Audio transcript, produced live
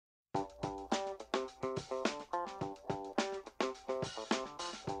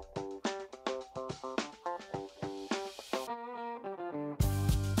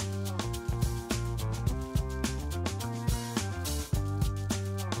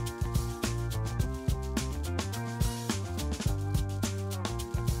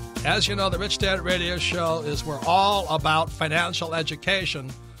As you know, the Rich Dad Radio Show we're all about financial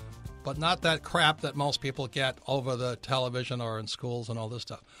education, but not that crap that most people get over the television or in schools and all this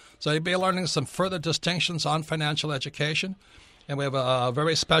stuff. So you'll be learning some further distinctions on financial education, and we have a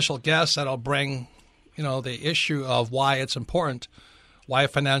very special guest that'll bring, the issue of why it's important, why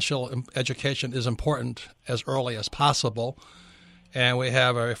financial education is important as early as possible. And we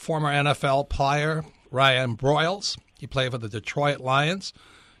have a former NFL player, Ryan Broyles. He played for the Detroit Lions.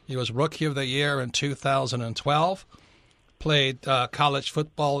 He was Rookie of the Year in 2012. Played college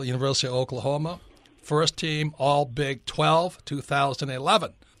football at the University of Oklahoma. First team All-Big 12,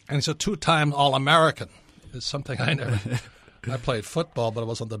 2011. And he's a two-time All-American. It's something I never... I played football, but I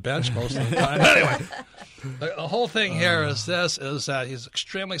was on the bench most of the time. Anyway, the whole thing here is that he's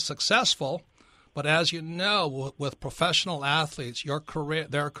extremely successful. But as you know, with professional athletes,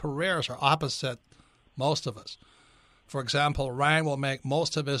 their careers are opposite most of us. For example, Ryan will make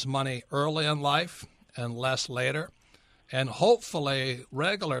most of his money early in life and less later. And hopefully,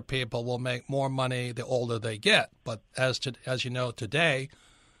 regular people will make more money the older they get. But as you know, today,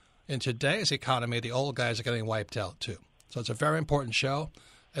 in today's economy, the old guys are getting wiped out too. So it's a very important show.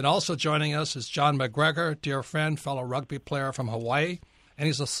 And also joining us is John MacGregor, dear friend, fellow rugby player from Hawaii. And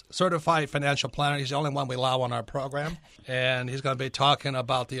he's a certified financial planner. He's the only one we allow on our program. And he's going to be talking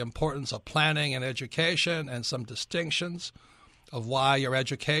about the importance of planning and education and some distinctions of why your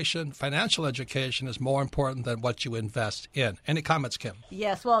financial education, is more important than what you invest in. Any comments, Kim?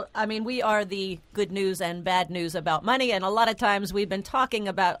 Yes, well, we are the good news and bad news about money, and a lot of times we've been talking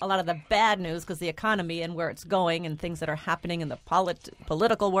about a lot of the bad news because the economy and where it's going and things that are happening in the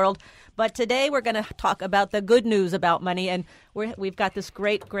political world. But today we're going to talk about the good news about money, and we've got this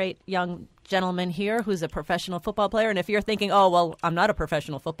great young gentleman here who's a professional football player. And if you're thinking, oh, well, I'm not a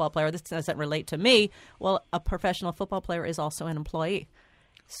professional football player, this doesn't relate to me. Well, a professional football player is also an employee.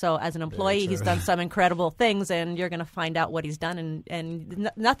 So as an employee, he's done some incredible things, and you're going to find out what he's done. And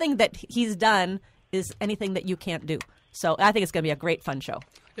nothing that he's done is anything that you can't do. So I think it's going to be a great, fun show.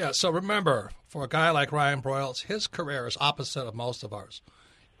 Yeah, so remember, for a guy like Ryan Broyles, his career is opposite of most of ours.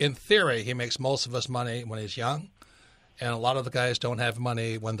 In theory, he makes most of his money when he's young. And a lot of the guys don't have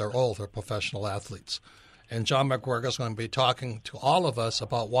money when they're old. They're professional athletes. And John MacGregor is going to be talking to all of us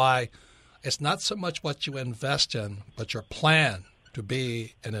about why it's not so much what you invest in, but your plan to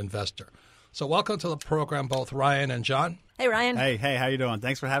be an investor. So welcome to the program, both Ryan and John. Hey, Ryan. Hey, how you doing?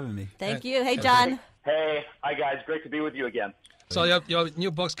 Thanks for having me. Thank you. Hey, John. Hey. Hi, guys. Great to be with you again. So you have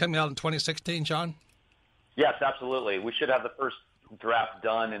new books coming out in 2016, John? Yes, absolutely. We should have the first draft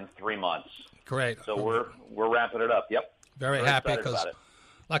done in 3 months. Great. So we're ramping it up. Yep. Very happy because,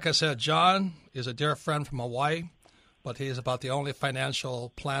 like I said, John is a dear friend from Hawaii, but he's about the only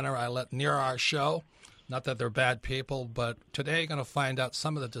financial planner I let near our show. Not that they're bad people, but today you're going to find out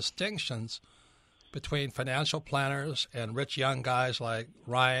some of the distinctions between financial planners and rich young guys like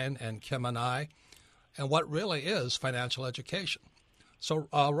Ryan and Kim and I, and what really is financial education. So,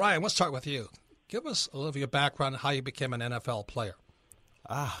 Ryan, let's start with you. Give us a little of your background on how you became an NFL player.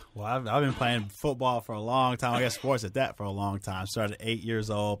 Well, I've been playing football for a long time. I guess sports at that for a long time. Started at 8 years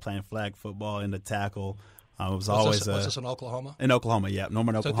old playing flag football in the tackle. Was this in Oklahoma? In Oklahoma, yeah.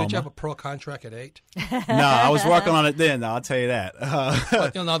 Norman, Oklahoma. So did you have a pro contract at 8? No, I was working on it then, I'll tell you that.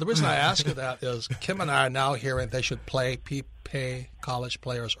 But, the reason I ask you that is Kim and I are now hearing they should pay college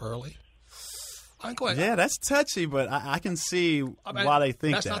players early. I'm going, yeah, that's touchy, but I can see why they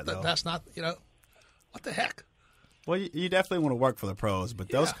think that, though. That's not, what the heck? Well, you definitely want to work for the pros, but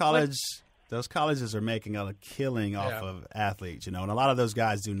those colleges are making a killing off of athletes, and a lot of those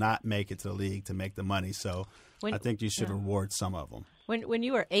guys do not make it to the league to make the money. So I think you should reward some of them. When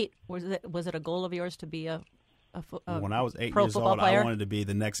you were 8, was it a goal of yours to be a when I was 8 pro years old, player? I wanted to be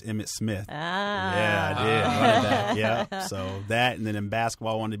the next Emmitt Smith. Yeah, I did. I wanted that. Yeah. So that, and then in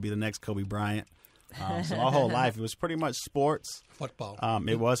basketball, I wanted to be the next Kobe Bryant. So my whole life, it was pretty much sports. Football.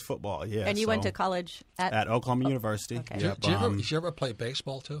 It was football, yeah. And you went to college at Oklahoma University. Okay. Yep. Did you ever play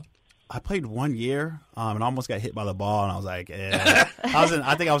baseball, too? I played 1 year and almost got hit by the ball, and I was like,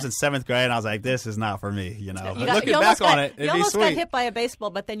 I think I was in 7th grade, and I was like, this is not for me, But looking back on it, it'd be sweet. You almost got hit by a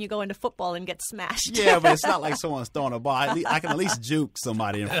baseball, but then you go into football and get smashed. Yeah, but it's not like someone's throwing a ball. I can at least juke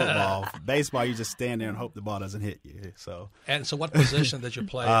somebody in football. Baseball, you just stand there and hope the ball doesn't hit you. So what position did you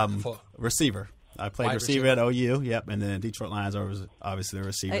play for? Receiver. I played receiver at OU, yep, and then Detroit Lions was obviously the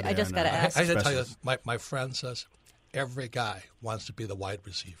receiver. I just got to ask. I should tell you, my friend says every guy wants to be the wide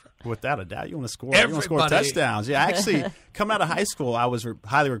receiver. Without a doubt, you want to score. You want to score touchdowns. Yeah, actually, coming out of high school, I was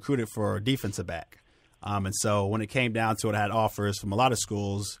highly recruited for defensive back, and so when it came down to it, I had offers from a lot of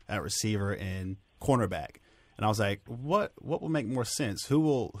schools at receiver and cornerback. And I was like, what will make more sense? Who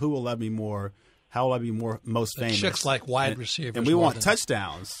will love me more? How will I be most famous? Chicks like wide receivers. And we want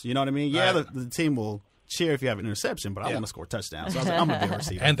touchdowns. You know what I mean? Yeah, right. the team will cheer if you have an interception, but I want to score touchdowns. So I was like, I'm going to be a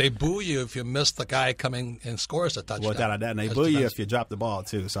receiver. And they boo you if you miss the guy coming and scores a touchdown. Without a doubt. And they boo you if you drop the ball,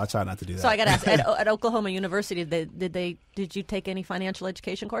 too. So I try not to do that. So I got to ask, at Oklahoma University, did you take any financial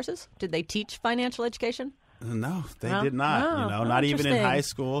education courses? Did they teach financial education? No, they did not. Not even in high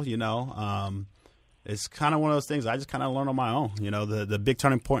school, It's kind of one of those things I just kind of learned on my own. The big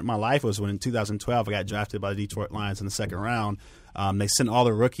turning point in my life was when in 2012 I got drafted by the Detroit Lions in the second round. They sent all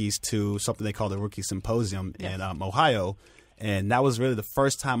the rookies to something they call the Rookie Symposium in Ohio. And that was really the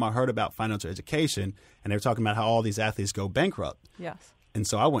first time I heard about financial education. And they were talking about how all these athletes go bankrupt. Yes. And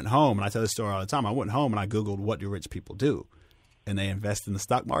so I went home, and I tell this story all the time. I went home and I Googled, what do rich people do? And they invest in the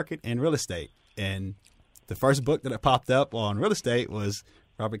stock market and real estate. And the first book that popped up on real estate was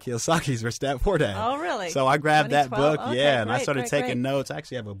Robert Kiyosaki's Rich Dad Poor Dad. Oh, really? So I grabbed that book, and I started taking notes. I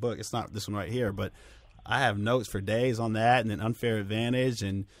actually have a book. It's not this one right here, but I have notes for days on that, and then Unfair Advantage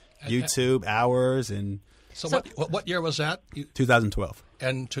and YouTube hours. And So what year was that? 2012.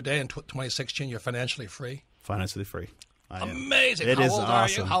 And today in 2016, you're financially free? Financially free. I am. Amazing. It How is old awesome.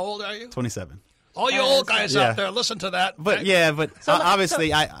 are you? How old are you? 27. All you old guys out there, listen to that. But right?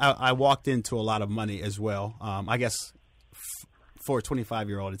 Obviously I walked into a lot of money as well. I guess for a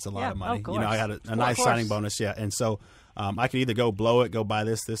 25-year-old, it's a lot of money. Of course. I had a nice signing bonus, and so I could either go blow it, go buy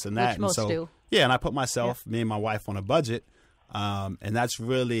this, and that. Which most do. Yeah, and I put myself, me and my wife, on a budget, and that's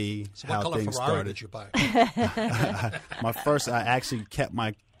really how what color things Ferrari started. did you buy? I actually kept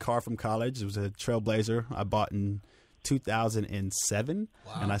my car from college. It was a Trailblazer I bought in 2007,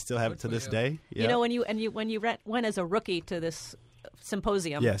 and I still have it to this day. Yeah. When you went as a rookie to this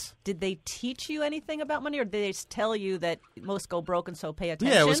symposium, yes, did they teach you anything about money, or did they just tell you that most go broke and so pay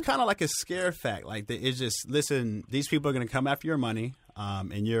attention? Yeah, it was kind of like a scare fact. Like it's just, listen, these people are going to come after your money,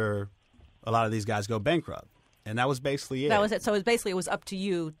 and a lot of these guys go bankrupt. And that was basically it. That was it. So it was up to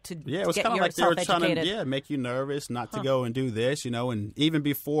you to it was get kind of like they were trying to make you nervous not to go and do this, And even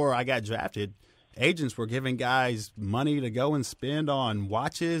before I got drafted, agents were giving guys money to go and spend on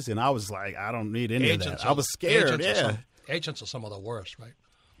watches, and I was like, I don't need any of that. I was scared. Agents are some of the worst, right?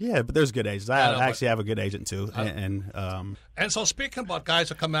 Yeah, but there's good agents. I actually have a good agent too. And so speaking about guys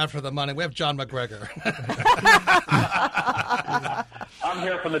who come after the money, we have John MacGregor. I'm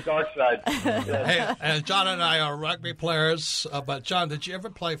here from the dark side. Hey, and John and I are rugby players. But John, did you ever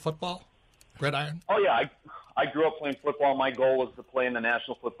play football? Gridiron? Oh yeah, I grew up playing football. My goal was to play in the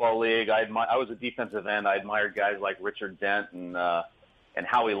National Football League. I was a defensive end. I admired guys like Richard Dent and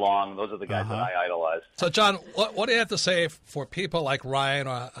Howie Long. Those are the guys that I idolized. So, John, what do you have to say for people like Ryan?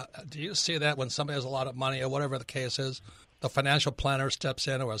 Or do you see that when somebody has a lot of money or whatever the case is, the financial planner steps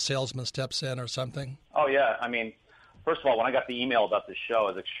in or a salesman steps in or something? Oh, yeah. I mean, first of all, when I got the email about this show,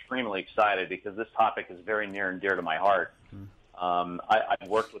 I was extremely excited because this topic is very near and dear to my heart. I've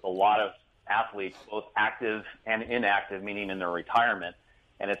worked with a lot of athletes, both active and inactive, meaning in their retirement,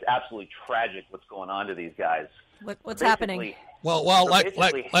 and it's absolutely tragic what's going on to these guys. What's happening? Well,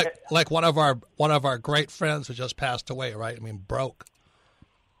 like one of our great friends who just passed away, right? I mean, broke,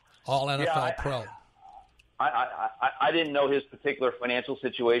 all NFL pro. I didn't know his particular financial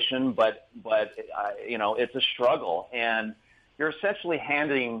situation, but it's a struggle, and you're essentially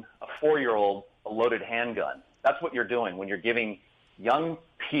handing a 4-year-old a loaded handgun. That's what you're doing when you're giving young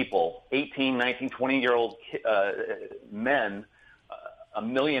people, 18, 19, 20-year-old men,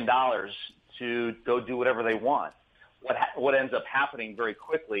 $1 million to go do whatever they want. What ends up happening very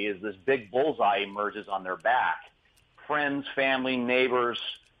quickly is this big bullseye emerges on their back. Friends, family, neighbors,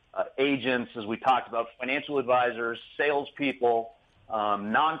 agents, as we talked about, financial advisors, salespeople,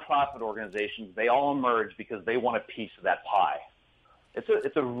 nonprofit organizations, they all emerge because they want a piece of that pie.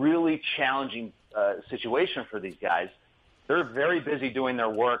 It's a really challenging situation for these guys. They're very busy doing their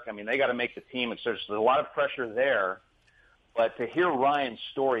work. I mean, they got to make the team. So there's a lot of pressure there. But to hear Ryan's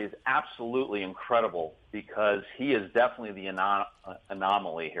story is absolutely incredible because he is definitely the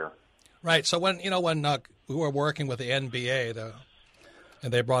anomaly here. Right. So when we were working with the NBA,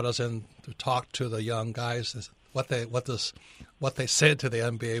 and they brought us in to talk to the young guys, what they said to the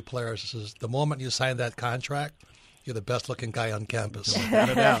NBA players is, the moment you sign that contract, you're the best looking guy on campus.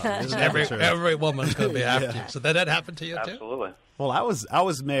 No doubt. Every woman's going to be after you. So did that happen to you too? Absolutely. Well, I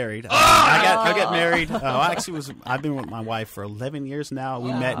was married. I got married. I've been with my wife for 11 years now.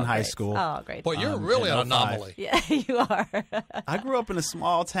 We met in high school. Oh, great. But you're really an anomaly. Yeah, you are. I grew up in a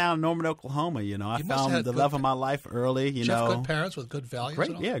small town, Norman, Oklahoma. I found the love of my life early. You have good parents with good values.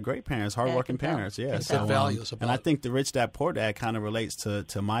 Great parents, hardworking parents. Yeah, and good values. And I think the rich dad, poor dad kind of relates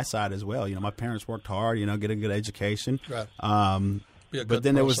to my side as well. My parents worked hard. Get a good education. Right. But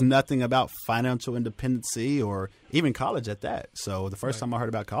then there was nothing about financial independency or even college at that. So the first time I heard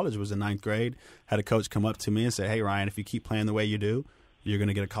about college was in 9th grade. Had a coach come up to me and say, "Hey, Ryan, if you keep playing the way you do, you're going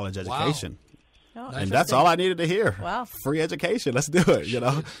to get a college education." Wow. And that's all I needed to hear. Wow. Free education. Let's do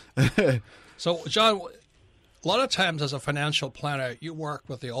it, So, John, a lot of times as a financial planner, you work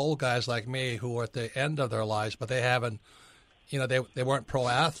with the old guys like me who are at the end of their lives, but they haven't, they weren't pro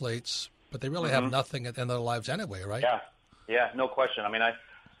athletes, but they really have nothing at the end of their lives anyway, right? Yeah, no question. I mean, I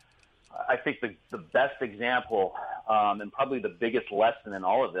think the best example and probably the biggest lesson in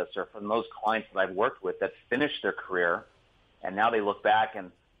all of this are from those clients that I've worked with that finished their career, and now they look back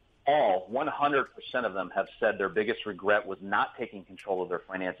and 100% of them have said their biggest regret was not taking control of their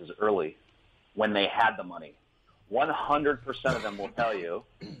finances early when they had the money. 100% of them will tell you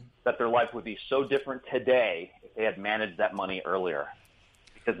that their life would be so different today if they had managed that money earlier.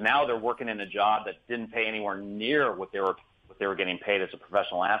 Because now they're working in a job that didn't pay anywhere near what they were getting paid as a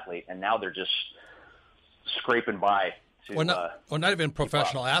professional athlete, and now they're just scraping by. We're not even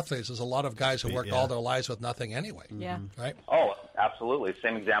professional athletes. There's a lot of guys who worked all their lives with nothing anyway. Yeah. Right? Oh, absolutely.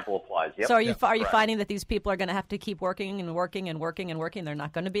 Same example applies. Yep. So are you finding that these people are going to have to keep working and working and working and working? They're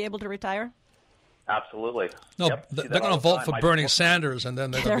not going to be able to retire? Absolutely. No, they're going to vote for Bernie Sanders, and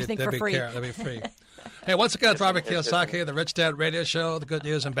then they'll be free. Hey, once again, it's Robert Kiyosaki, the Rich Dad Radio Show, the good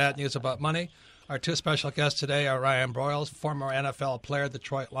news and bad news about money. Our two special guests today are Ryan Broyles, former NFL player,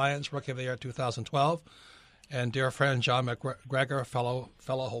 Detroit Lions, Rookie of the Year 2012, and dear friend John MacGregor, fellow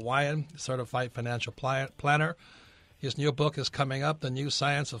Hawaiian, certified financial planner. His new book is coming up, The New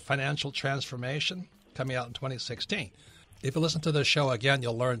Science of Financial Transformation, coming out in 2016. If you listen to this show again,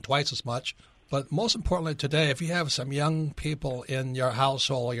 you'll learn twice as much. But most importantly today, if you have some young people in your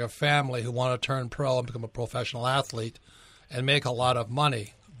household or your family who want to turn pro and become a professional athlete and make a lot of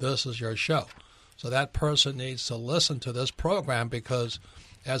money, this is your show. So that person needs to listen to this program because,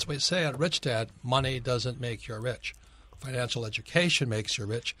 as we say at Rich Dad, money doesn't make you rich. Financial education makes you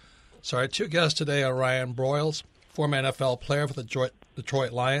rich. So our two guests today are Ryan Broyles, former NFL player for the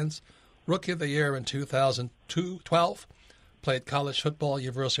Detroit Lions, Rookie of the Year in 2012, played college football at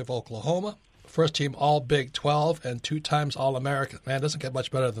University of Oklahoma, first team All-Big 12, and 2 times All-American. Man, it doesn't get much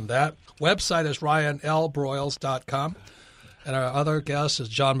better than that. Website is ryanlbroyles.com. And our other guest is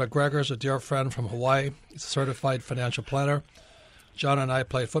John MacGregor, a dear friend from Hawaii. He's a certified financial planner. John and I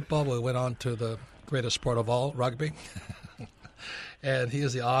played football. We went on to the greatest sport of all, rugby. And he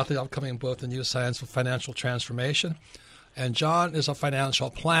is the author of the upcoming book, The New Science of Financial Transformation. And John is a financial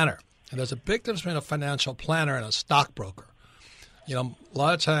planner. And there's a big difference between a financial planner and a stockbroker. A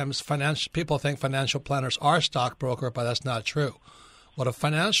lot of times people think financial planners are stockbroker, but that's not true. What a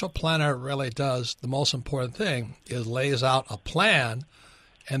financial planner really does, the most important thing, is lays out a plan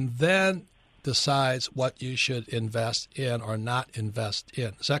and then decides what you should invest in or not invest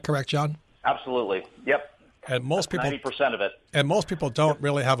in. Is that correct, John? Absolutely. Yep. And most people 90% of it. And most people don't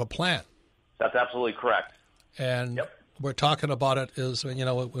really have a plan. That's absolutely correct. And we're talking about it is when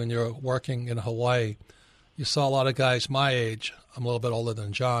you're working in Hawaii, you saw a lot of guys my age. I'm a little bit older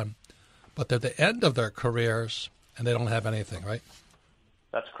than John, but they're at the end of their careers and they don't have anything, right?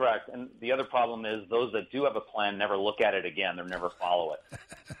 That's correct. And the other problem is those that do have a plan never look at it again. They never follow it.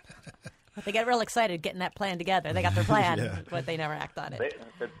 But they get real excited getting that plan together. They got their plan, but they never act on it.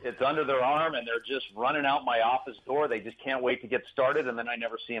 It's under their arm, and they're just running out my office door. They just can't wait to get started, and then I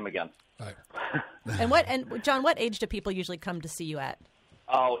never see them again. Right. And John, what age do people usually come to see you at?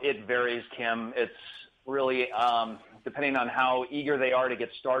 Oh, it varies, Kim. It's really depending on how eager they are to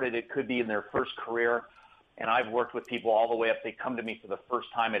get started. It could be in their first career. And I've worked with people all the way up. They come to me for the first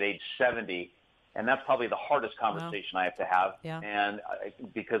time at age 70, and that's probably the hardest conversation I have to have. Yeah. And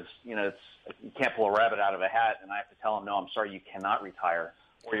because you can't pull a rabbit out of a hat, and I have to tell them, no, I'm sorry, you cannot retire,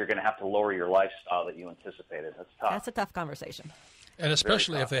 or you're going to have to lower your lifestyle that you anticipated. That's tough. That's a tough conversation. And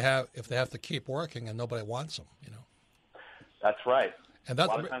especially if they have to keep working and nobody wants them, That's right. And a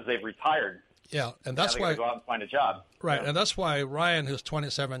lot of times they've retired. Yeah, and that's why go out and find a job. Right, and that's why Ryan, who's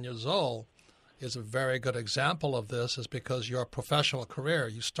 27 years old, is a very good example of this, is because your professional career,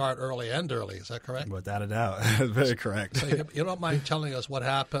 you start early, end early. Is that correct? Without a doubt. Very correct. So you don't mind telling us what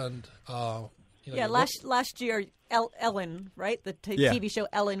happened Last year, Ellen, right? The TV show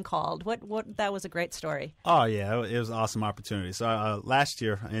Ellen called. What that was a great story. Oh yeah, it was an awesome opportunity. So last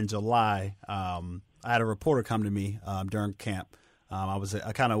year in July, I had a reporter come to me during camp. I was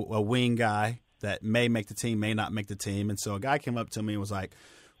a kind of a wing guy that may make the team, may not make the team, and so a guy came up to me and was like,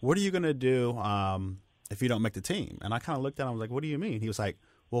 "What are you going to do if you don't make the team?" And I kind of looked at him, I was like, "What do you mean?" He was like,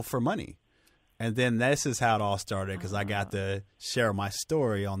 "Well, for money." And then this is how it all started, because I got to share my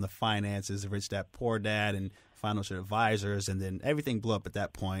story on the finances of Rich Dad Poor Dad and financial advisors, and then everything blew up at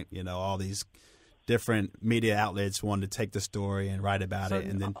that point. All these different media outlets wanted to take the story and write about it,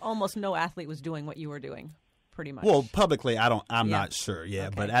 and then almost no athlete was doing what you were doing, pretty much. Well, publicly, I'm not sure. Yeah,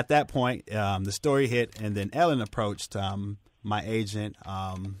 okay. But at that point, the story hit, and then Ellen approached my agent.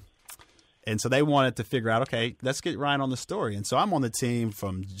 And so they wanted to figure out, okay, let's get Ryan on the story. And so I'm on the team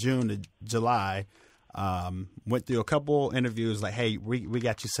from June to July. Went through a couple interviews like, hey, we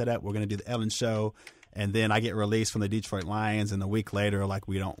got you set up. We're going to do the Ellen show. And then I get released from the Detroit Lions. And a week later, like,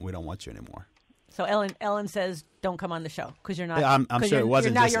 we don't want you anymore. So Ellen says, don't come on the show because you're not. Yeah, I'm sure it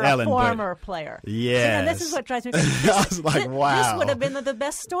wasn't just Ellen. You're a former player. Yeah. This is what drives me crazy. I was like, wow. This would have been the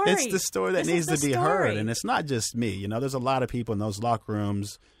best story. It's the story that needs to be heard. And it's not just me. There's a lot of people in those locker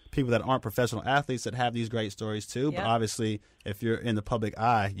rooms, people that aren't professional athletes, that have these great stories too. Yep. But obviously, if you're in the public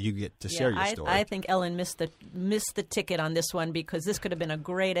eye, you get to share your story. I think Ellen missed the ticket on this one, because this could have been a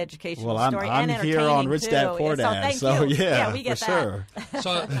great educational story I'm and entertaining here on Rich Dad Poor Dad. So we get for that. Sure.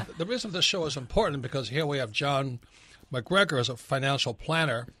 So the reason this show is important, because here we have John MacGregor as a financial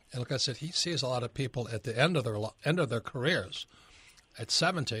planner, and like I said, he sees a lot of people at the end of their careers at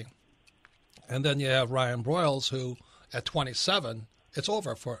 70, and then you have Ryan Broyles, who at 27. It's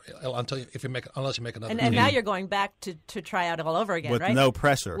over unless you make another. And now you're going back to try out all over again, with right? No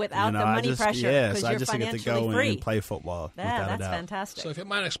pressure, without the money pressure. Yes, I you're just financially get to go free. and play football. That's fantastic. So, if you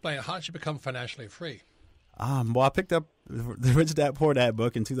might explain, how did you become financially free? Well, I picked up the Rich Dad Poor Dad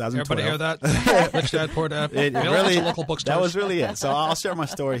book in 2012. Everybody hear that? Rich Dad Poor Dad. It really, local bookstores. That was really it. So I'll share my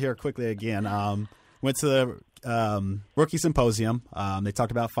story here quickly again. Went to the rookie symposium. They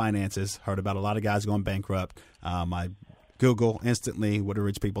talked about finances. Heard about a lot of guys going bankrupt. I Google instantly, what do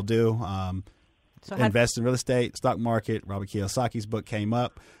rich people do? Invest in real estate, stock market. Robert Kiyosaki's book came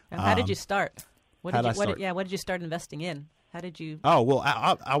up. How did you start? What did you start investing in? How did you? Oh, well,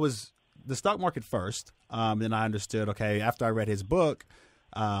 I was the stock market first. Then I understood, okay, after I read his book,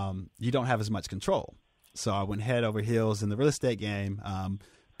 you don't have as much control. So I went head over heels in the real estate game.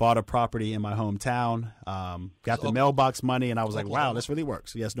 Bought a property in my hometown, got the mailbox money, and I was like, wow, this really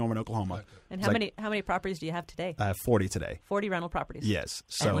works. Yes, Norman, Oklahoma. And how many properties do you have today? I have 40 today. 40 rental properties. Yes.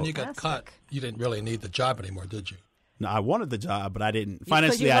 So and when you got cut, you didn't really need the job anymore, did you? No, I wanted the job, but I didn't.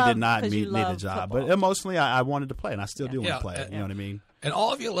 Financially, I did not need the job. Football. But emotionally, I wanted to play, and I still do want to play. You know what I mean? And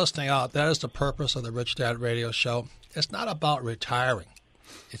all of you listening out, that is the purpose of the Rich Dad Radio Show. It's not about retiring.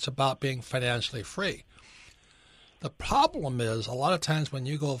 It's about being financially free. The problem is, a lot of times when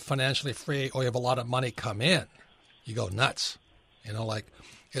you go financially free or you have a lot of money come in, you go nuts.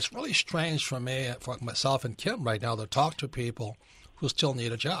 It's really strange for me, for myself and Kim right now, to talk to people who still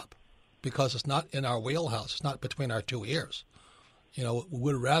need a job, because it's not in our wheelhouse. It's not between our two ears.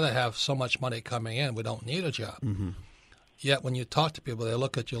 We'd rather have so much money coming in. We don't need a job. Mm-hmm. Yet when you talk to people, they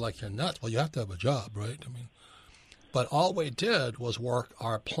look at you like you're nuts. Well, you have to have a job, right? But all we did was work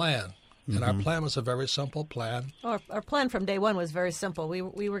our plan. And our plan was a very simple plan. Our plan from day one was very simple.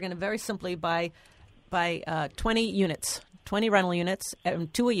 We were going to very simply buy 20 units, 20 rental units,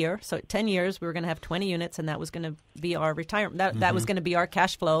 2 a year. So 10 years, we were going to have 20 units, and that was going to be our retirement. That was going to be our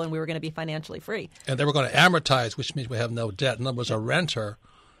cash flow, and we were going to be financially free. And they were going to amortize, which means we have no debt. In other words, a renter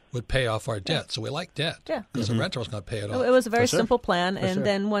would pay off our debt. Yeah. So we like debt. Yeah. Because a renter was going to pay it off. It was a very simple plan. And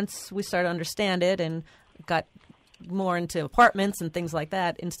then once we started to understand it and got more into apartments and things like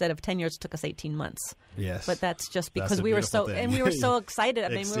that, instead of 10 years, it took us 18 months. Yes. But that's just because we were so excited. We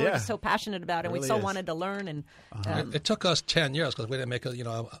were just so passioned about it. It really we so wanted to learn. And it took us 10 years because we didn't make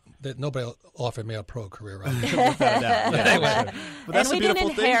nobody offered me a pro career. Right? Anyway, but that's and a beautiful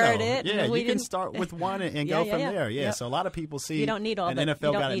thing, though. It. Yeah, you can start with one and go from there. Yeah. So a lot of people see you don't need all an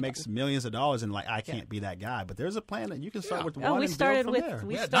NFL guy that makes millions of dollars and I can't be that guy. But there's a plan that you can start with one and build from there.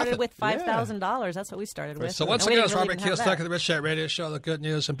 We started with $5,000. That's what we started with. So once again, it's Robert Kiyosaki of the Rich Dad Radio Show, the good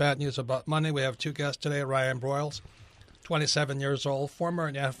news and bad news about money. We have two guests today, Ryan Broyles, 27 years old, former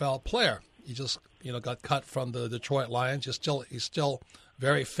NFL player. He just got cut from the Detroit Lions. He's still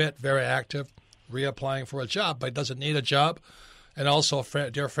very fit, very active, reapplying for a job, but he doesn't need a job. And also,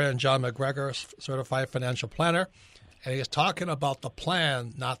 dear friend John MacGregor, certified financial planner, and he's talking about the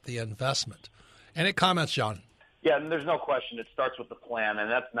plan, not the investment. Any comments, John? Yeah, and there's no question. It starts with the plan, and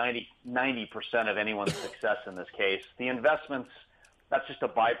that's 90% of anyone's success in this case. The investments, that's just a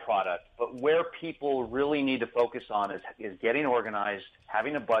byproduct. But where people really need to focus on is getting organized,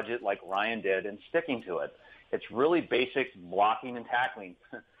 having a budget like Ryan did, and sticking to it. It's really basic blocking and tackling,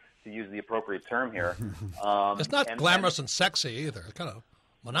 to use the appropriate term here. It's not glamorous and sexy either. It's kind of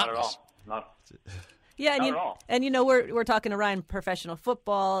monotonous. Not at all. Yeah, Not at all. And we're talking to Ryan, professional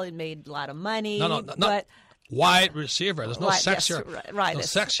football. He made a lot of money. No. Wide receiver. There's no sexier, no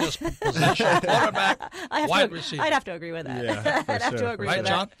sexiest position. Quarterback, wide receiver. I'd have to agree with that. Yeah, I'd have to agree with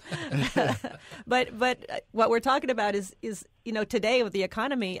John? that. But what we're talking about is today with the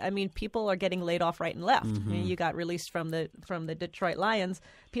economy, I mean, people are getting laid off right and left. Mm-hmm. I mean, you got released from the Detroit Lions.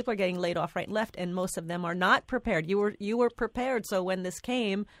 People are getting laid off right and left, and most of them are not prepared. You were prepared, so when this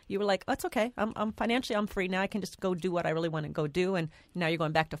came, you were like, oh, it's okay. I'm financially, I'm free now. I can just go do what I really want to go do. And now you're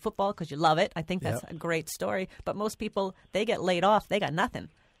going back to football because you love it. I think that's a great story. But most people, they get laid off, they got nothing,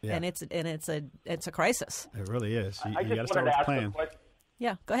 and it's a crisis. It really is. I You got to just start wanted with to a ask plan.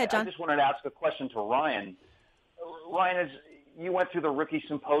 Yeah, go ahead, John. I just wanted to ask a question to Ryan. Ryan, as you went through the rookie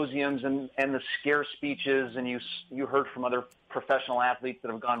symposiums and the scare speeches, and you heard from other professional athletes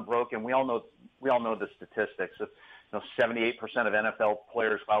that have gone broke, and we all know the statistics. 78% of NFL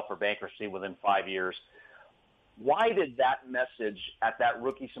players file for bankruptcy within 5 years. Why did that message at that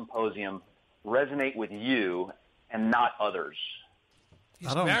rookie symposium resonate with you and not others?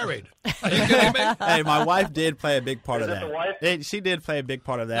 He's married. Are you kidding me? Hey, my wife did play a big part of Is it that. the wife? She did play a big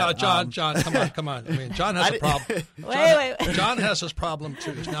part of that. No, John, come on. I mean, John has a problem. Wait. John has his problem,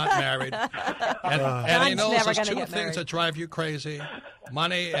 too. He's not married. And he knows never there's gonna two get things married. that drive you crazy,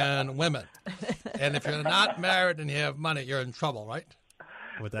 money and women. And if you're not married and you have money, you're in trouble, right?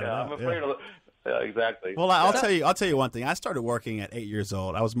 With that, I'm afraid of exactly. Well, I'll tell you one thing. I started working at 8 years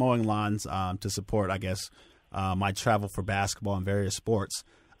old. I was mowing lawns to support, I guess, my travel for basketball and various sports.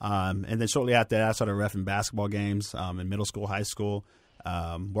 And then shortly after that, I started reffing basketball games in middle school, high school.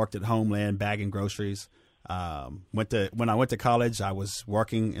 Worked at Homeland, bagging groceries. When I went to college, I was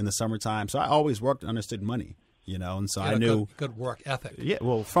working in the summertime. So I always worked and understood money, and so I knew good work ethic. Yeah,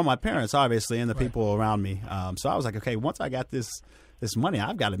 well, from my parents, obviously, and the people around me. So I was like, okay, once I got this money,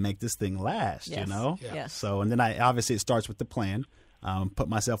 I've got to make this thing last, Yes. Yeah. Yes. So, and then obviously it starts with the plan. Put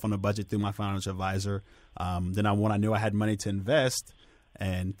myself on a budget through my financial advisor. Then when I knew I had money to invest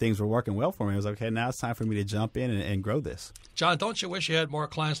and things were working well for me, I was like, okay, now it's time for me to jump in and grow this. John, don't you wish you had more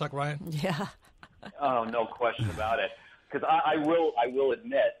clients like Ryan? Yeah. Oh, no question about it. Because I will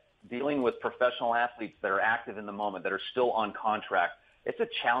admit, dealing with professional athletes that are active in the moment, that are still on contract, it's a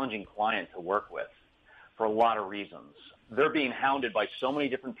challenging client to work with for a lot of reasons. They're being hounded by so many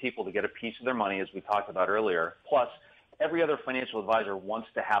different people to get a piece of their money, as we talked about earlier. Plus, every other financial advisor wants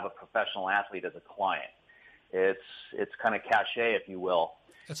to have a professional athlete as a client. It's kind of cachet, if you will.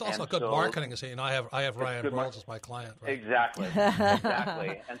 It's also good marketing. I have Ryan Broyles as my client. Right? Exactly.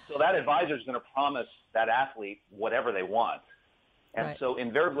 And so that advisor is going to promise that athlete whatever they want. And so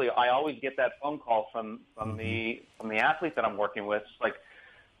invariably, I always get that phone call from the athlete that I'm working with. It's like,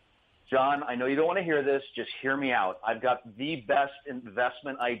 John, I know you don't want to hear this. Just hear me out. I've got the best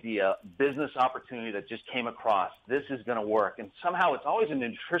investment idea, business opportunity that just came across. This is going to work. And somehow it's always a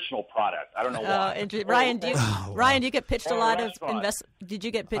nutritional product. I don't know why. Ryan, do you get pitched a lot of Did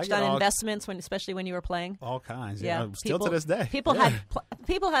you get pitched on investments especially when you were playing? All kinds. Yeah. Still to this day. People had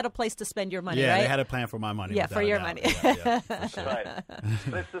a place to spend your money, yeah, right? they had a plan for my money. Yeah, for your money. Yeah, for sure. Right.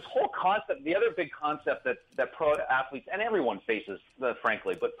 But it's this whole concept. The other big concept that pro athletes, and everyone faces,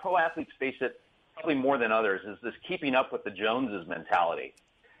 frankly, but pro athletes face it probably more than others, is this keeping up with the Joneses mentality.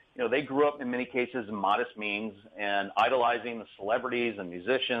 They grew up in many cases in modest means and idolizing the celebrities and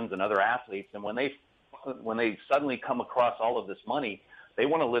musicians and other athletes. And when they suddenly come across all of this money, they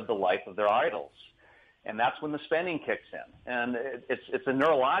want to live the life of their idols. And that's when the spending kicks in. And it's a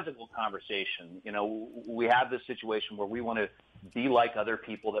neurological conversation. We have this situation where we want to be like other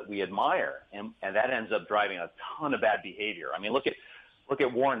people that we admire, and that ends up driving a ton of bad behavior. I mean, look at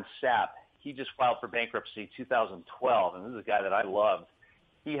Warren Sapp. He just filed for bankruptcy 2012, and this is a guy that I loved.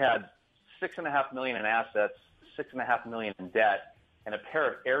 He had $6.5 million in assets, $6.5 million in debt, and a pair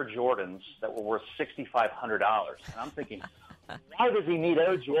of Air Jordans that were worth $6,500. And I'm thinking, why does he need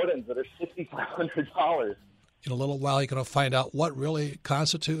Air Jordans that are $6,500? In a little while, you're going to find out what really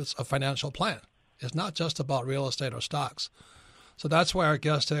constitutes a financial plan. It's not just about real estate or stocks. So that's why our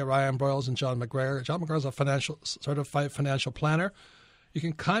guests today, Ryan Broyles and John MacGregor. John MacGregor is a certified financial planner. You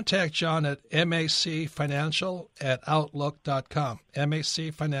can contact John at macfinancial@outlook.com,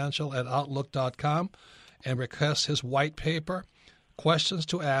 macfinancial@outlook.com, and request his white paper, questions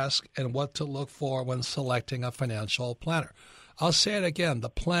to ask, and what to look for when selecting a financial planner. I'll say it again. The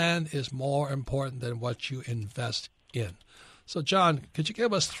plan is more important than what you invest in. So, John, could you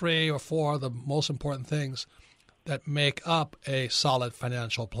give us 3 or 4 of the most important things that make up a solid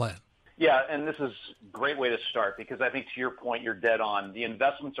financial plan? Yeah, and this is a great way to start because I think to your point, you're dead on. The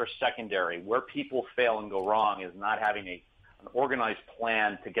investments are secondary. Where people fail and go wrong is not having an organized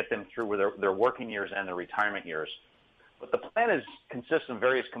plan to get them through their working years and their retirement years. But the plan consists of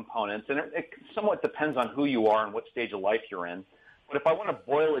various components, and it somewhat depends on who you are and what stage of life you're in. But if I want to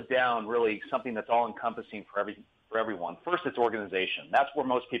boil it down, really something that's all-encompassing for everyone, first it's organization. That's where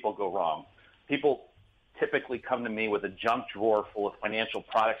most people go wrong. People typically come to me with a junk drawer full of financial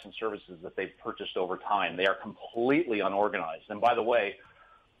products and services that they've purchased over time. They are completely unorganized. And by the way,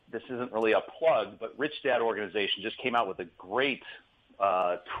 this isn't really a plug, but Rich Dad Organization just came out with a great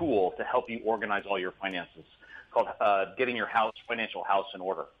tool to help you organize all your finances called Getting Your Financial House in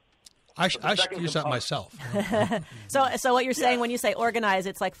Order. I should use that myself. So what you're saying when you say organize,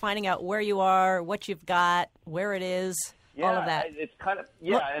 it's like finding out where you are, what you've got, where it is, all of that. It's kind of,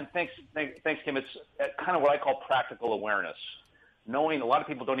 and thanks, Kim. It's kind of what I call practical awareness. Knowing a lot of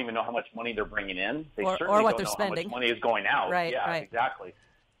people don't even know how much money they're bringing in. They certainly or what don't they're know spending. how much money is going out. Right, yeah, right. Exactly.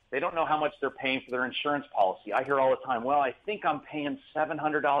 They don't know how much they're paying for their insurance policy. I hear all the time, well, I think I'm paying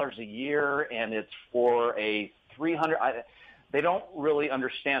 $700 a year, and it's for a $300. They don't really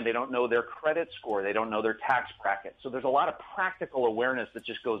understand. They don't know their credit score. They don't know their tax bracket. So there's a lot of practical awareness that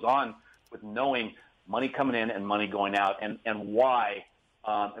just goes on with knowing money coming in and money going out, and why,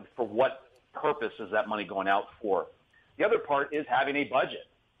 and for what purpose is that money going out for. The other part is having a budget.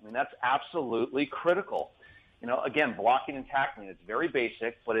 I mean, that's absolutely critical. You know, again, blocking and tackling, it's very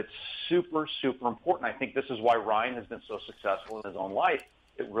basic, but it's super, super important. I think this is why Ryan has been so successful in his own life.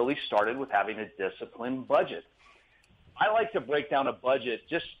 It really started with having a disciplined budget. I like to break down a budget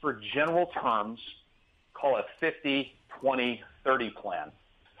just for general terms, call it 50, 20, 30 plan.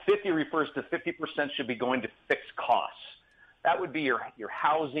 50 refers to 50% should be going to fixed costs. That would be your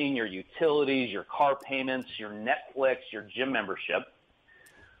housing, your utilities, your car payments, your Netflix, your gym membership.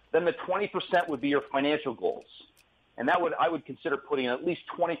 Then the 20% would be your financial goals. And I would consider putting at least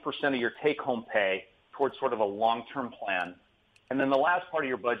 20% of your take-home pay towards sort of a long-term plan. And then the last part of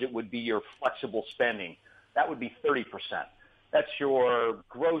your budget would be your flexible spending. That would be 30%. That's your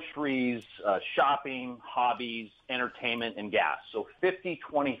groceries, shopping, hobbies, entertainment, and gas. So 50,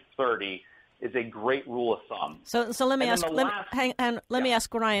 20, 30 is a great rule of thumb. So let me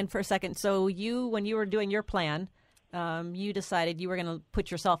ask Ryan for a second. So when you were doing your plan, you decided you were going to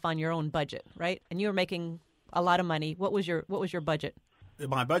put yourself on your own budget, right? And you were making a lot of money. What was your budget?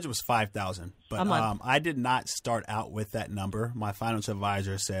 My budget was $5,000, but I did not start out with that number. My financial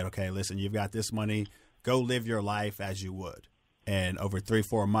advisor said, "Okay, listen, you've got this money. Go live your life as you would." And over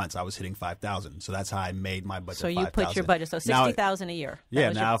 3-4 months, I was hitting $5,000. So that's how I made my budget. So you put your budget, so $60,000 a year.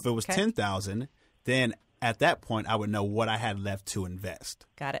 If it was $10,000, then at that point I would know what I had left to invest.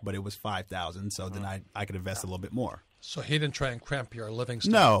 Got it. But it was $5,000, so then I could invest a little bit more. So he didn't try and cramp your living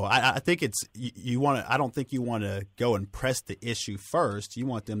style. No, I think it's you want to. I don't think you want to go and press the issue first. You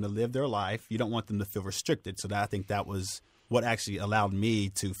want them to live their life. You don't want them to feel restricted. So I think that was what actually allowed me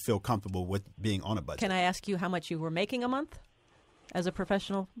to feel comfortable with being on a budget. Can I ask you how much you were making a month as a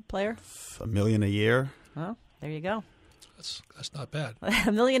professional player? $1 million a year. Well, there you go. That's not bad.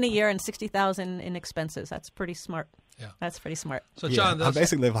 $1 million a year and $60,000 in expenses. That's pretty smart. Yeah, that's pretty smart. So John, I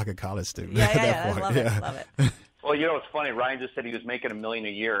basically live like a college student. Yeah, I love it. Well, you know, it's funny. Ryan just said he was making $1 million a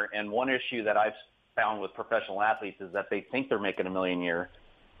year, and one issue that I've found with professional athletes is that they think they're making $1 million a year,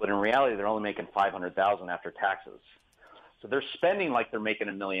 but in reality, they're only making $500,000 after taxes. So they're spending like they're making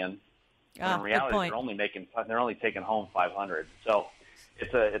 $1 million, but in reality, they're only taking home $500. So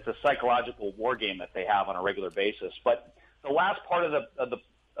it's a psychological war game that they have on a regular basis. But the last part of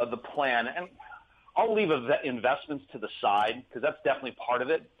the plan, and I'll leave investments to the side because that's definitely part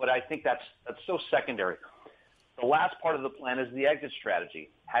of it, but I think that's so secondary. The last part of the plan is the exit strategy,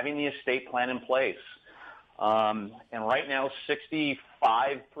 having the estate plan in place. And right now, 65%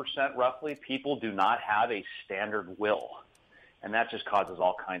 roughly people do not have a standard will, and that just causes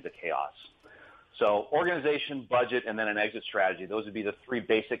all kinds of chaos. So organization, budget, and then an exit strategy, those would be the three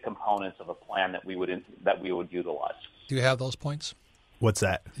basic components of a plan that we would utilize. Do you have those points? What's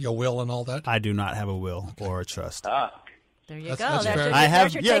that? Your will and all that? I do not have a will or a trust. There you go. I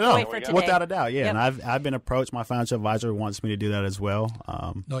have, your takeaway for today. Without a doubt, yeah. Yep. And I've been approached. My financial advisor wants me to do that as well.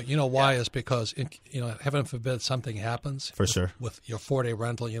 No, you know why? Is because heaven forbid something happens. Sure. With your 4-day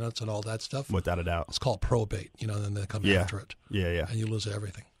rental units and all that stuff. Without a doubt. It's called probate. Then they come after it. Yeah. And you lose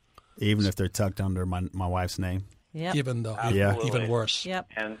everything. Even if they're tucked under my wife's name. even worse. Yep.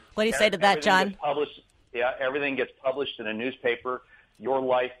 And what do you say to that, John? Everything gets published in a newspaper. Your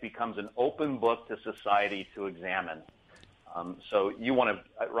life becomes an open book to society to examine. So you want to,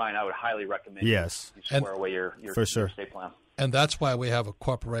 Ryan, I would highly recommend you square away your estate plan. And that's why we have a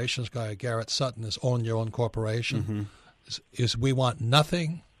corporations guy, Garrett Sutton, is Own Your Own Corporation. Is we want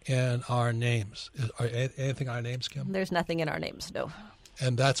nothing in our names. Anything in our names, Kim? There's nothing in our names, no.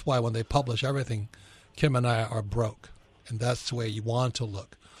 And that's why when they publish everything, Kim and I are broke. And that's the way you want to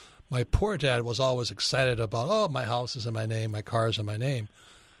look. My poor dad was always excited about, my house is in my name, my car is in my name.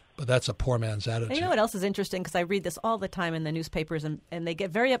 But that's a poor man's attitude. And you know what else is interesting? Because I read this all the time in the newspapers, and they get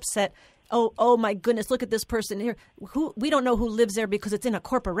very upset. Oh my goodness, look at this person here. We don't know who lives there because it's in a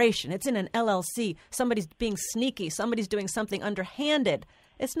corporation. It's in an LLC. Somebody's being sneaky. Somebody's doing something underhanded.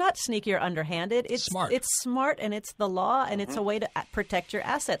 It's not sneaky or underhanded. It's smart. It's smart, and it's the law, and it's a way to protect your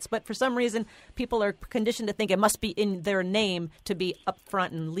assets. But for some reason, people are conditioned to think it must be in their name to be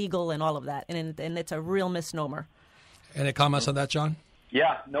upfront and legal and all of that. And it's a real misnomer. Any comments on that, John?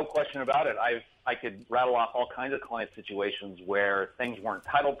 Yeah, no question about it. I could rattle off all kinds of client situations where things weren't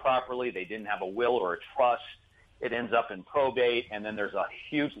titled properly, they didn't have a will or a trust, it ends up in probate, and then there's a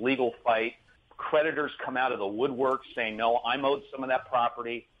huge legal fight. Creditors come out of the woodwork saying, no, I'm owed some of that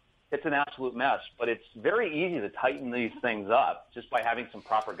property. It's an absolute mess, but it's very easy to tighten these things up just by having some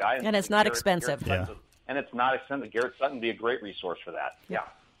proper guidance. And it's not expensive. And it's not expensive. Garrett Sutton would be a great resource for that. Yeah.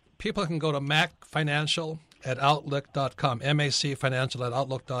 People can go to macfinancial@outlook.com,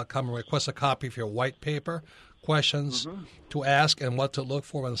 macfinancial@outlook.com, and request a copy of your white paper, questions to ask, and what to look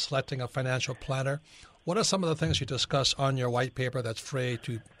for when selecting a financial planner. What are some of the things you discuss on your white paper that's free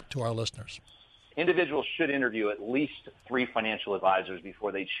to our listeners? Individuals should interview at least 3 financial advisors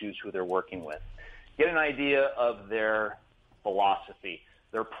before they choose who they're working with. Get an idea of their philosophy,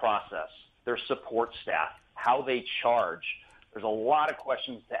 their process, their support staff, how they charge. There's a lot of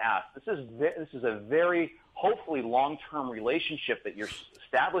questions to ask. This is a very, hopefully, long-term relationship that you're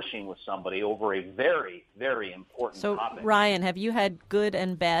establishing with somebody over a very, very important topic. So, Ryan, have you had good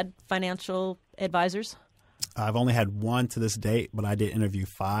and bad financial advisors? I've only had one to this date, but I did interview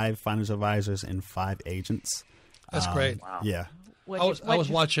 5 financial advisors and 5 agents. That's great. Wow. Yeah. I was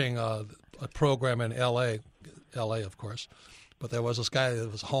watching a program in L.A., of course, but there was this guy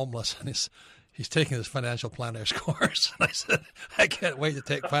that was homeless, and he's taking this financial planner's course. And I said, I can't wait to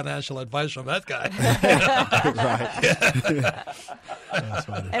take financial advice from that guy. That's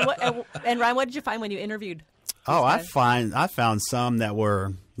funny. And Ryan, what did you find when you interviewed? I found some that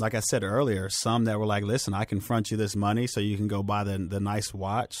were, like I said earlier, some that were like, listen, I can front you this money so you can go buy the nice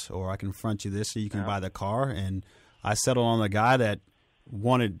watch, or I can front you this so you can buy the car. And I settled on a guy that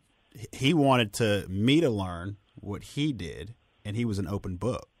wanted me to learn what he did, and he was an open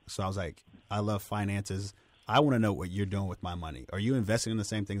book. So I was like, I love finances. I want to know what you're doing with my money. Are you investing in the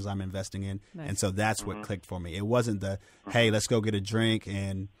same things I'm investing in? Nice. And so that's what clicked for me. It wasn't hey, let's go get a drink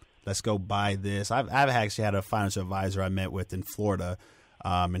and let's go buy this. I've actually had a financial advisor I met with in Florida,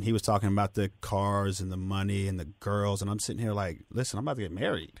 and he was talking about the cars and the money and the girls, and I'm sitting here like, listen, I'm about to get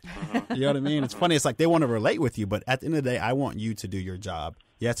married. You know what I mean? It's funny. It's like they want to relate with you, but at the end of the day, I want you to do your job.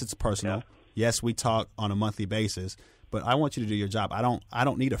 Yes, it's personal. Yeah. Yes, we talk on a monthly basis, but I want you to do your job. I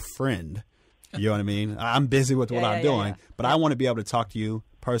don't need a friend. You know what I mean? I'm busy with what I'm doing, but I want to be able to talk to you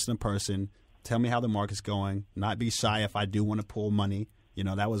person to person, tell me how the market's going, not be shy if I do want to pull money. You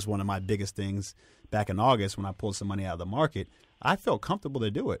know, that was one of my biggest things back in August when I pulled some money out of the market. I felt comfortable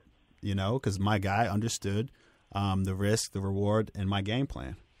to do it, you know, because my guy understood the risk, the reward, and my game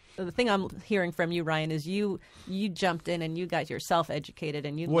plan. So the thing I'm hearing from you, Ryan, is you jumped in and you got yourself educated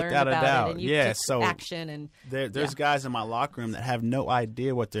and you learned about it and you took action. And there's guys in my locker room that have no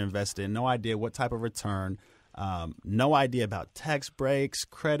idea what they're invested in, no idea what type of return, no idea about tax breaks,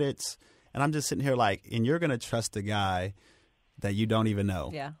 credits. And I'm just sitting here like, and you're going to trust the guy that you don't even know.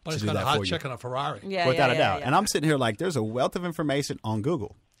 Yeah. But he's got a hot chick and a Ferrari. Without a doubt. Yeah. And I'm sitting here like, there's a wealth of information on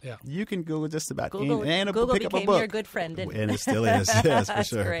Google. Yeah. You can Google just about Google pick up became a book. your good friend. And it still is. Yes, for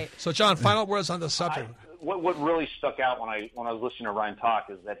sure. Great. So, John, final words on the subject. What really stuck out when I was listening to Ryan talk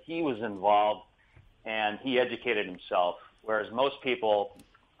is that he was involved and he educated himself, whereas most people,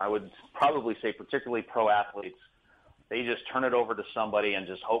 I would probably say particularly pro athletes, they just turn it over to somebody and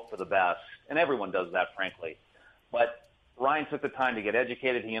just hope for the best. And everyone does that, frankly. But Ryan took the time to get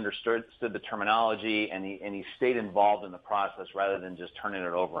educated. He understood the terminology, and he stayed involved in the process rather than just turning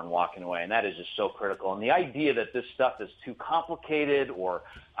it over and walking away. And that is just so critical. And the idea that this stuff is too complicated or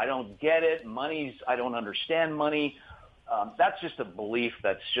I don't get it, I don't understand money, that's just a belief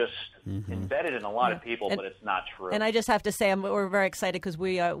that's just embedded in a lot of people, but it's not true. And I just have to say, we're very excited because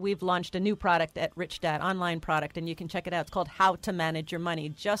we've launched a new product at Rich Dad, online product, and you can check it out. It's called How to Manage Your Money,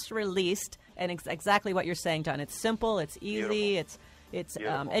 just released, and exactly what you're saying, John. It's simple, it's easy, it's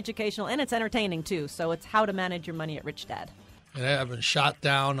educational, and it's entertaining too. So it's How to Manage Your Money at Rich Dad. And I've been shot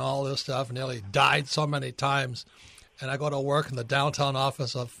down, all this stuff, nearly died so many times. And I go to work in the downtown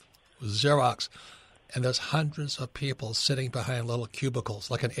office of Xerox, and there's hundreds of people sitting behind little cubicles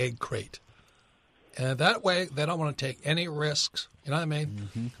like an egg crate. And that way, they don't want to take any risks. You know what I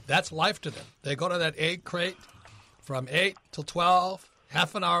mean? That's life to them. They go to that egg crate from 8 till 12,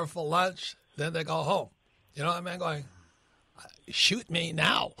 half an hour for lunch, then they go home. You know what I mean? Going, shoot me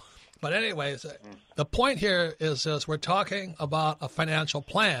now. But anyways, the point here is we're talking about a financial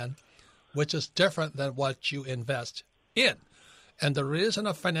plan, which is different than what you invest in. And the reason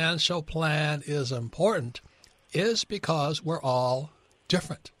a financial plan is important is because we're all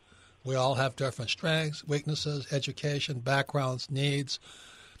different. We all have different strengths, weaknesses, education, backgrounds, needs,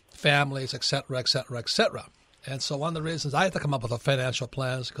 families, et cetera, et cetera, et cetera. And so one of the reasons I had to come up with a financial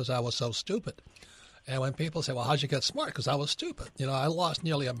plan is because I was so stupid. And when people say, well, how'd you get smart? Because I was stupid. You know, I lost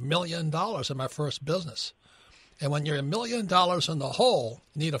nearly $1 million in my first business. And when you're $1 million in the hole,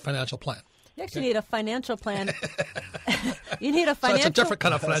 you need a financial plan. You actually need a financial plan. You need a financial. So it's a different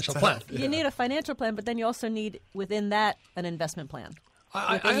kind of financial plan. You need a financial plan, but then you also need within that an investment plan.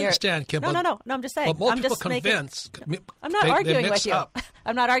 I understand, Kim. No. I'm just saying. But most people convince. I'm not arguing with you.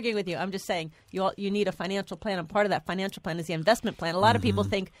 I'm not arguing with you. I'm just saying you need a financial plan, and part of that financial plan is the investment plan. A lot of people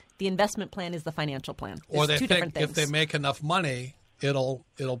think the investment plan is the financial plan. Or they two think different things. if they make enough money, it'll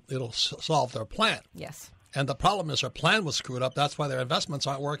solve their plan. Yes. And the problem is their plan was screwed up. That's why their investments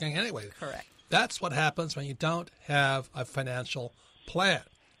aren't working anyway. Correct. That's what happens when you don't have a financial plan.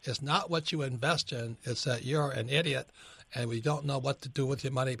 It's not what you invest in. It's that you're an idiot and we don't know what to do with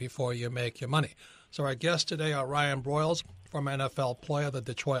your money before you make your money. So our guests today are Ryan Broyles, former NFL player of the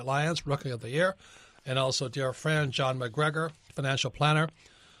Detroit Lions, Rookie of the Year, and also dear friend John MacGregor, financial planner,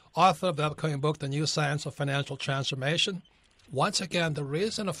 author of the upcoming book, The New Science of Financial Transformation. Once again, the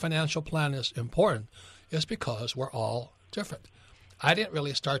reason a financial plan is important is because we're all different. I didn't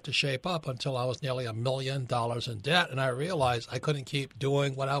really start to shape up until I was nearly $1 million in debt, and I realized I couldn't keep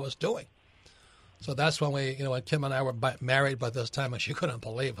doing what I was doing. So that's when when Kim and I were married by this time, and she couldn't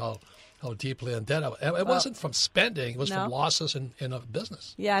believe how deeply in debt I was. It wasn't from spending; it was from losses in a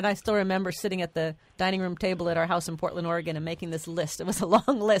business. Yeah, and I still remember sitting at the dining room table at our house in Portland, Oregon, and making this list. It was a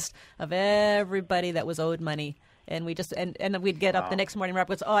long list of everybody that was owed money. And we just and we'd get up the next morning. Rob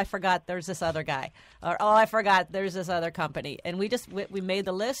goes, "Oh, I forgot. There's this other guy," or "Oh, I forgot. There's this other company." And we just we made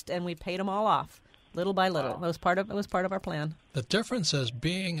the list and we paid them all off, little by little. It was part of our plan. The difference is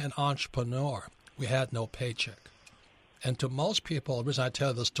being an entrepreneur. We had no paycheck, and to most people, the reason I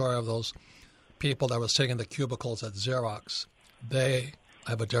tell the story of those people that were sitting in the cubicles at Xerox, they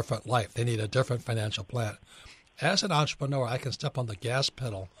have a different life. They need a different financial plan. As an entrepreneur, I can step on the gas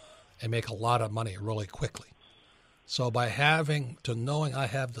pedal and make a lot of money really quickly. So by knowing I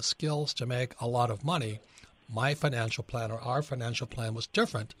have the skills to make a lot of money, my financial plan or our financial plan was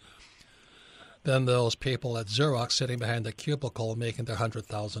different than those people at Xerox sitting behind the cubicle making their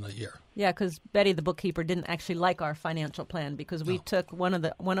 $100,000 a year. Yeah, because Betty, the bookkeeper, didn't actually like our financial plan because we took one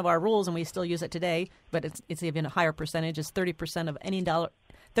of our rules, and we still use it today, but it's even a higher percentage. Is 30% of any dollar,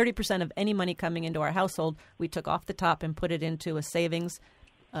 30% of any money coming into our household, we took off the top and put it into a savings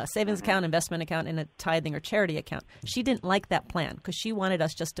account, investment account, and a tithing or charity account. She didn't like that plan because she wanted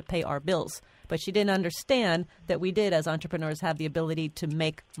us just to pay our bills. But she didn't understand that we did, as entrepreneurs, have the ability to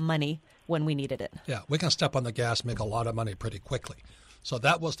make money when we needed it. Yeah, we can step on the gas and make a lot of money pretty quickly. So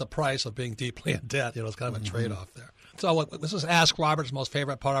that was the price of being deeply in debt. It's kind of a trade-off there. So this is Ask Robert's most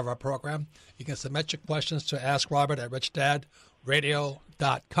favorite part of our program. You can submit your questions to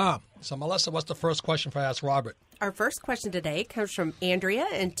AskRobert@RichDadRadio.com. So, Melissa, what's the first question for Ask Robert? Our first question today comes from Andrea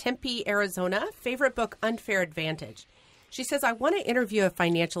in Tempe, Arizona. Favorite book, Unfair Advantage. She says, I want to interview a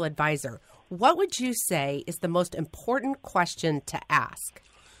financial advisor. What would you say is the most important question to ask?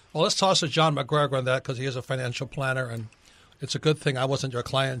 Well, let's toss to John MacGregor on that because he is a financial planner, and it's a good thing I wasn't your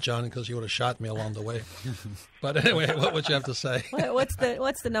client, John, because you would have shot me along the way. But anyway, what would you have to say? What's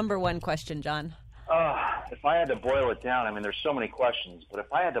the number one question, John? If I had to boil it down, I mean, there's so many questions, but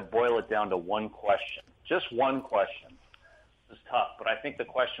if I had to boil it down to one question, just one question, it's tough, but I think the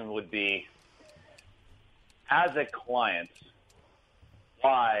question would be, as a client,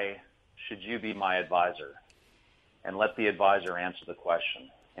 why should you be my advisor? And let the advisor answer the question.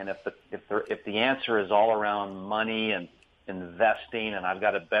 And if the answer is all around money and investing, and I've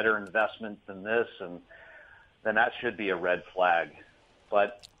got a better investment than this, and then that should be a red flag.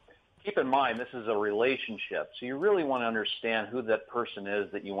 But keep in mind, this is a relationship, so you really want to understand who that person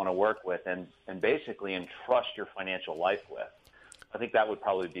is that you want to work with and basically entrust your financial life with. I think that would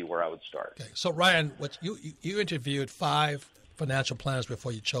probably be where I would start. Okay. So, Ryan, you interviewed 5 financial planners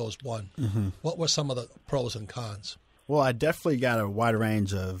before you chose one. Mm-hmm. What were some of the pros and cons? Well, I definitely got a wide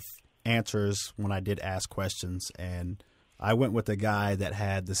range of answers when I did ask questions, and I went with a guy that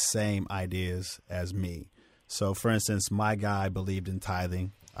had the same ideas as me. So, for instance, my guy believed in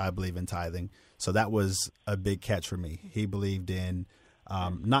tithing. I believe in tithing. So that was a big catch for me. He believed in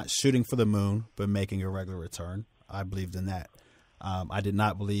not shooting for the moon, but making a regular return. I believed in that. I did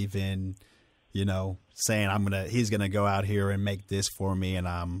not believe in, saying he's gonna go out here and make this for me, and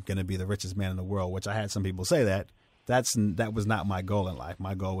I'm gonna be the richest man in the world. Which I had some people say that. That was not my goal in life.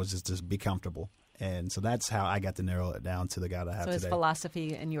 My goal was just to be comfortable, and so that's how I got to narrow it down to the guy that I have today. So his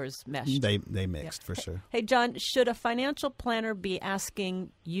philosophy and yours meshed. They mixed for sure. Hey, John, should a financial planner be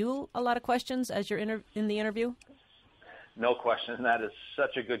asking you a lot of questions as you're in the interview? No question. That is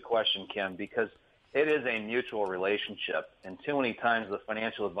such a good question, Kim, because it is a mutual relationship, and too many times the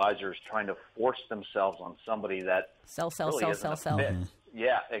financial advisor is trying to force themselves on somebody that sell. Mm-hmm.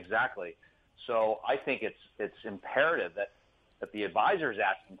 Yeah, exactly. So I think it's imperative that the advisor is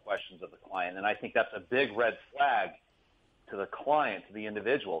asking questions of the client, and I think that's a big red flag to the client, to the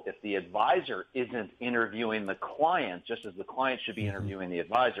individual. If the advisor isn't interviewing the client, just as the client should be interviewing the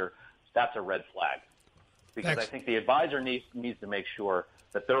advisor, that's a red flag. Because I think the advisor needs to make sure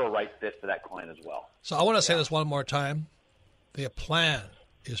that they're a right fit for that client as well. So I want to say this one more time. The plan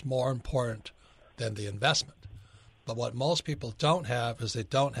is more important than the investment. But what most people don't have is they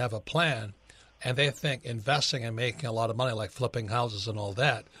don't have a plan, and they think investing and making a lot of money, like flipping houses and all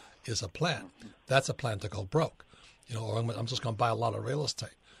that, is a plan. That's a plan to go broke. Or I'm just going to buy a lot of real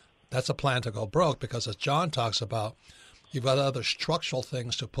estate. That's a plan to go broke because, as John talks about, you've got other structural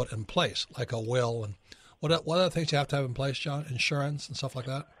things to put in place, like a will. And what other things you have to have in place, John? Insurance and stuff like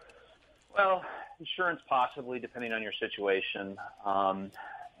that? Well, insurance possibly, depending on your situation.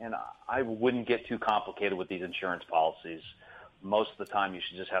 And I wouldn't get too complicated with these insurance policies. Most of the time, you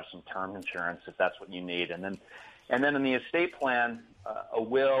should just have some term insurance if that's what you need. And then in the estate plan, a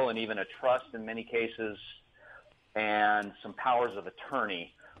will and even a trust in many cases, and some powers of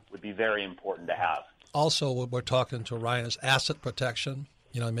attorney would be very important to have. Also, what we're talking to Ryan is asset protection.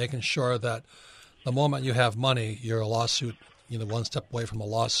 Making sure that the moment you have money, you're a lawsuit. One step away from a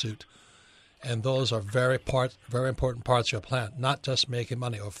lawsuit. And those are very important parts of your plan, not just making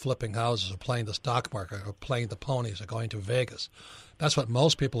money or flipping houses or playing the stock market or playing the ponies or going to Vegas. That's what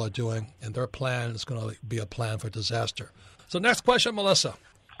most people are doing, and their plan is going to be a plan for disaster. So next question, Melissa.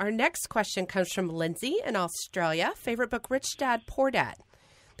 Our next question comes from Lindsay in Australia. Favorite book, Rich Dad, Poor Dad.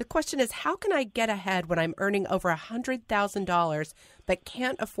 The question is, how can I get ahead when I'm earning over $100,000 but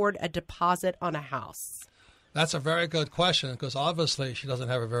can't afford a deposit on a house? That's a very good question because obviously she doesn't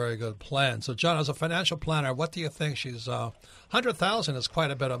have a very good plan. So, John, as a financial planner, what do you think? She's $100,000 is quite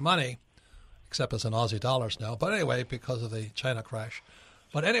a bit of money, except it's in Aussie dollars now. But anyway, because of the China crash.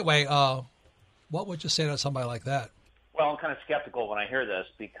 But anyway, what would you say to somebody like that? Well, I'm kind of skeptical when I hear this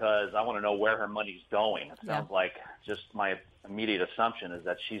because I want to know where her money's going. It sounds like just my immediate assumption is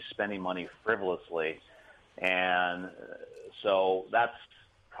that she's spending money frivolously. And so that's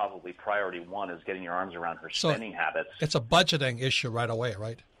probably priority one, is getting your arms around her spending habits. It's a budgeting issue right away,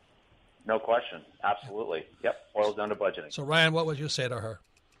 right? No question. Absolutely. Yep. Boils down to budgeting. So, Ryan, what would you say to her?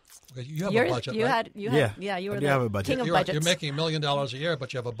 You have a budget, right? You were the king of budgets. You're making $1 million a year,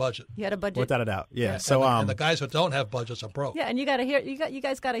 but you have a budget. You had a budget. Without a doubt, yeah. So, and the guys who don't have budgets are broke. Yeah, and you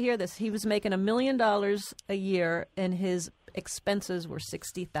guys got to hear this. He was making $1 million a year, and his expenses were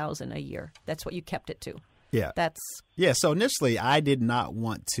 $60,000 a year. That's what you kept it to. Yeah. So initially, I did not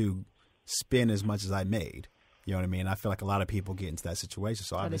want to spend as much as I made. You know what I mean? I feel like a lot of people get into that situation.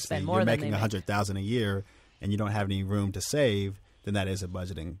 So obviously, you're making $100,000 a year, and you don't have any room to save. Then that is a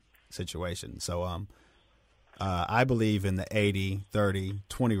budgeting situation. So I believe in the 80, 30,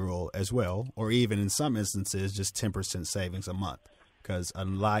 20 rule as well, or even in some instances, just 10% savings a month. Because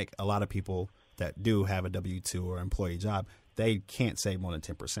unlike a lot of people that do have a W-2 or employee job, they can't save more than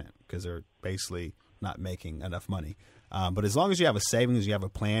 10% because they're basically not making enough money. But as long as you have a savings, you have a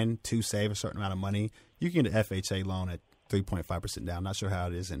plan to save a certain amount of money, you can get an FHA loan at 3.5% down. Not sure how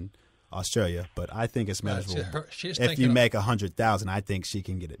it is in Australia, but I think it's manageable. If you make $100,000, I think she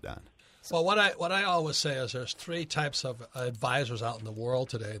can get it done. Well, what I always say is there's 3 types of advisors out in the world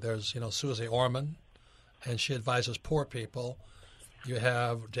today. There's Susie Orman, and she advises poor people. You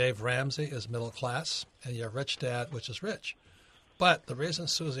have Dave Ramsey is middle class, and you have Rich Dad, which is rich. But the reason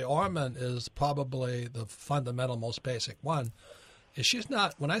Susie Orman is probably the fundamental, most basic one is she's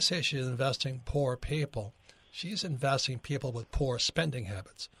not, when I say she's investing poor people, she's investing people with poor spending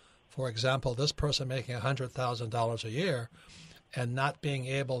habits. For example, this person making $100,000 a year and not being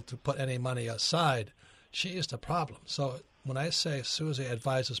able to put any money aside, she is the problem. So when I say Susie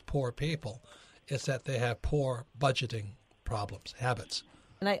advises poor people, it's that they have poor budgeting problems, habits.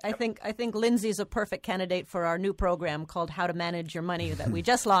 And I think Lindsay's a perfect candidate for our new program called How to Manage Your Money that we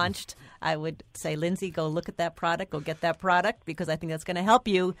just launched. I would say, Lindsay, go look at that product, go get that product, because I think that's going to help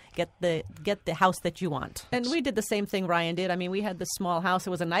you get the house that you want. And we did the same thing Ryan did. I mean, we had the small house. It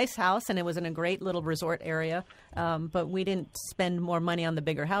was a nice house, and it was in a great little resort area. But we didn't spend more money on the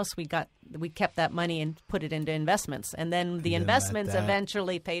bigger house. We kept that money and put it into investments. And then the investments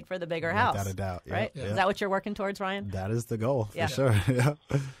eventually paid for the bigger house. Without a doubt. Yeah. Right? Yeah. Is that what you're working towards, Ryan? That is the goal, for sure. Yeah.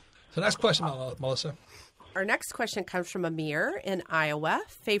 So next question, Melissa. Our next question comes from Amir in Iowa.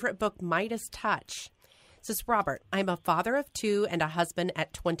 Favorite book, Midas Touch. It says, Robert, I'm a father of 2 and a husband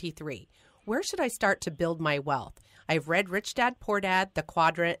at 23. Where should I start to build my wealth? I've read Rich Dad, Poor Dad, The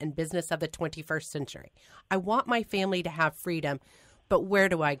Quadrant, and Business of the 21st Century. I want my family to have freedom, but where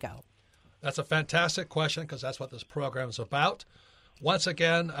do I go? That's a fantastic question because that's what this program is about. Once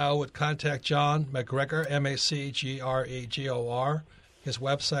again, I would contact John MacGregor, MacGregor. His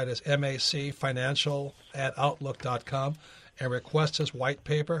website is macfinancial@outlook.com, and request his white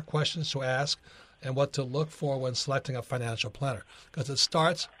paper, questions to ask, and what to look for when selecting a financial planner. Because it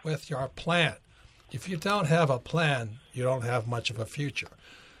starts with your plan. If you don't have a plan, you don't have much of a future.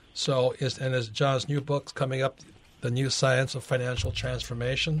 So, is John's new book coming up, The New Science of Financial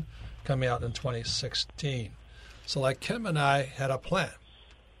Transformation, coming out in 2016. So like Kim and I had a plan.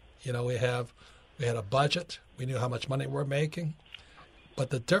 You know, we had a budget. We knew how much money we're making. But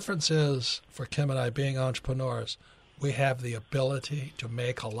the difference is, for Kim and I being entrepreneurs, we have the ability to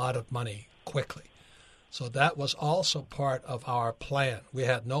make a lot of money quickly. So that was also part of our plan. We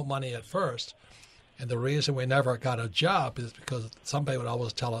had no money at first, and the reason we never got a job is because somebody would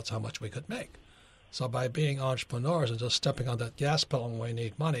always tell us how much we could make. So by being entrepreneurs and just stepping on that gas pedal when we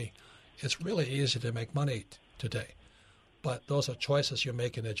need money, it's really easy to make money today. But those are choices you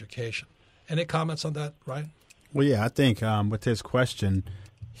make in education. Any comments on that, Ryan? Well, yeah, I think with his question,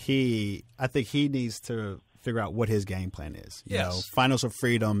 I think he needs to figure out what his game plan is. You know, financial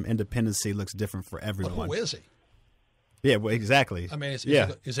freedom, independency looks different for everyone. But who is he? Yeah, well, exactly. I mean, is he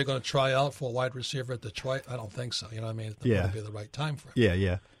going to try out for a wide receiver at Detroit? I don't think so. You know what I mean? It's not going to be the right time for him.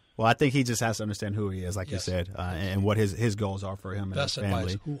 Yeah. Well, I think he just has to understand who he is, like you said, and what his goals are for him and his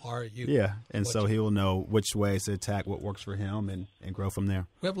family. Advice, who are you? Yeah, and so he will know which ways to attack what works for him and grow from there.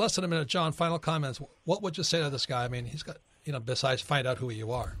 We have less than a minute. John, final comments. What would you say to this guy? I mean, he's got, besides find out who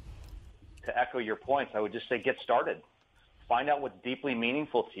you are. To echo your points, I would just say get started. Find out what's deeply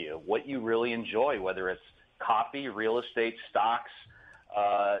meaningful to you, what you really enjoy, whether it's coffee, real estate, stocks,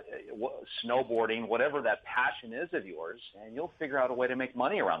 snowboarding, whatever that passion is of yours, and you'll figure out a way to make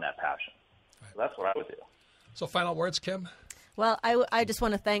money around that passion. Right. So that's what I would do. So final words, Kim? Well, I just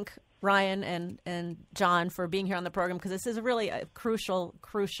want to thank Ryan and John for being here on the program, because this is really a crucial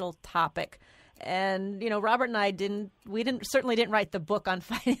topic. And, Robert and I certainly didn't write the book on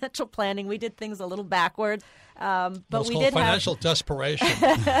financial planning. We did things a little backwards. But we did financial desperation.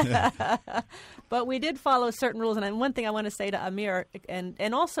 But we did follow certain rules. And one thing I want to say to Amir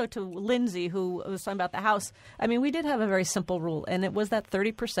and also to Lindsay, who was talking about the house, I mean, we did have a very simple rule, and it was that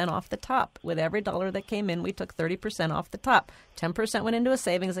 30% off the top. With every dollar that came in, we took 30% off the top. 10% went into a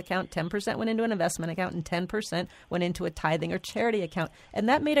savings account, 10% went into an investment account, and 10% went into a tithing or charity account. And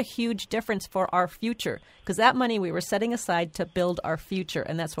that made a huge difference for our future, because that money we were setting aside to build our future,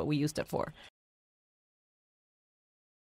 and that's what we used it for.